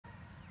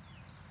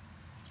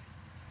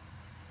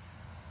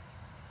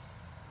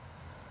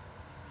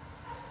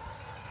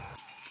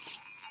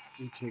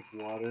We take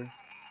water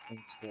and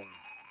clay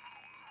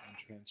and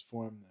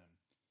transform them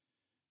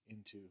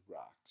into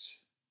rocks.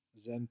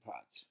 Zen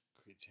Pots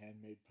creates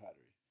handmade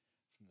pottery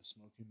from the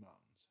Smoky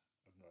Mountains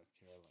of North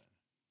Carolina.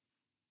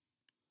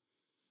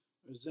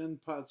 Our Zen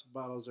Pots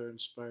bottles are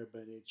inspired by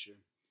nature.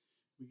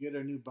 We get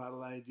our new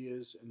bottle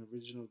ideas and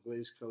original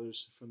glaze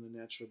colors from the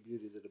natural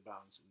beauty that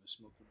abounds in the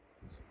Smoky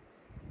Mountains.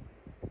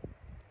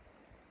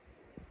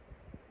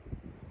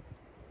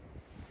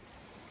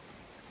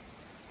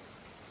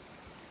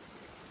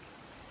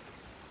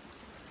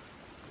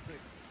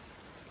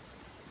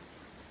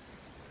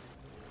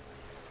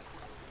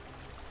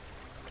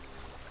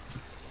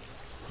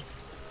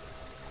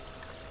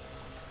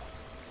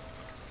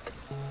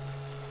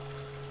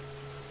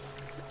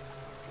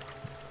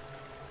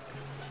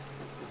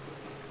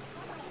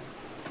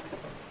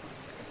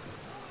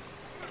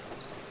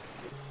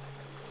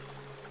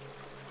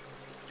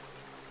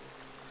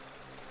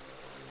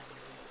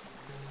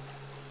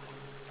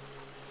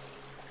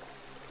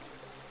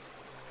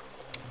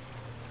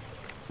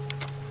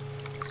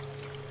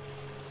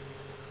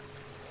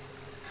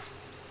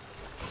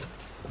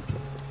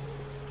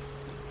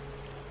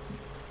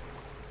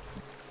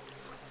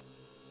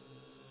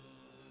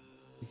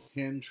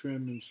 Hand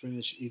trim and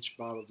finish each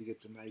bottle to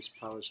get the nice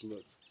polished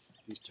look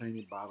these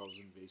tiny bottles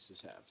and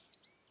vases have.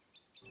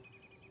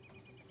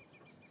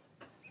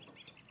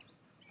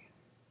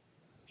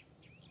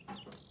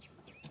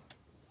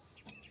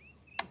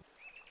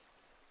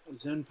 At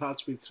Zen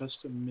Pots we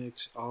custom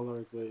mix all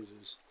our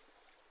glazes.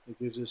 It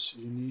gives us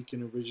unique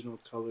and original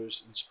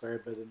colors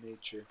inspired by the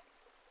nature.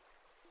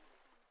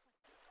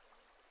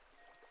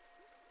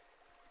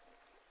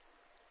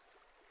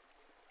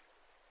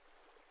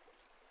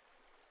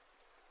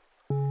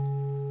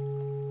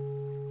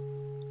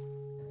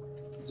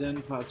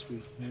 Zen Pots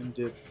we hand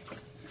dip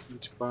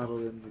each bottle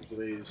in the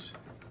glaze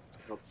to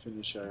help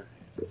finish our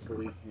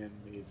fully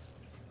handmade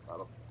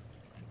bottle.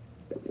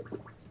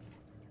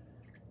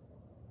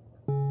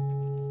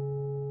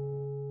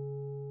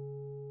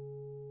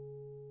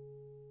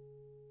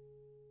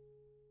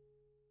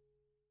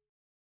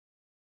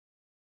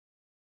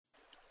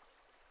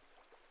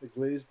 The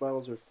glazed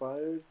bottles are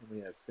fired and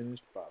we have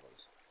finished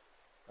bottles.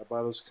 Our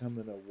bottles come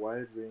in a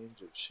wide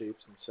range of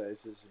shapes and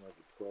sizes in over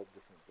 12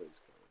 different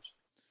glaze colors,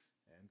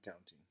 and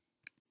counting.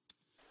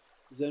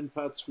 Zen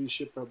Pots, we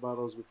ship our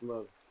bottles with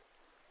love.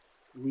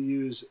 We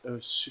use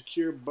a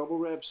secure bubble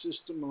wrap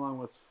system along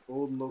with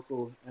old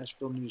local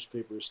Asheville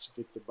newspapers to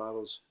get the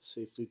bottles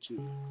safely to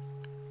you.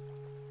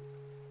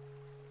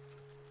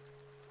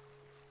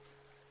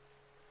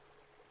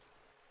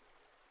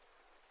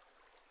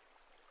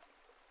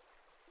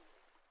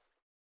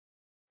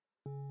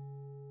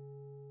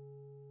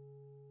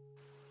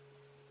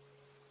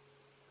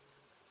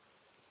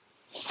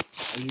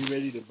 Are you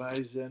ready to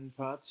buy Zen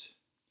Pots?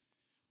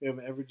 We have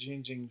an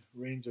ever-changing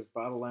range of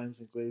bottle lines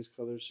and glaze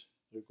colors.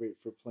 They're great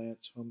for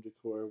plants, home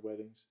decor,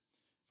 weddings.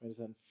 Find us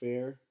on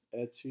Fair,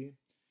 Etsy.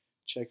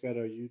 Check out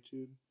our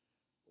YouTube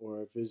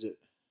or visit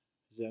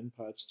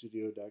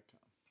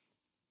zenpotsstudio.com.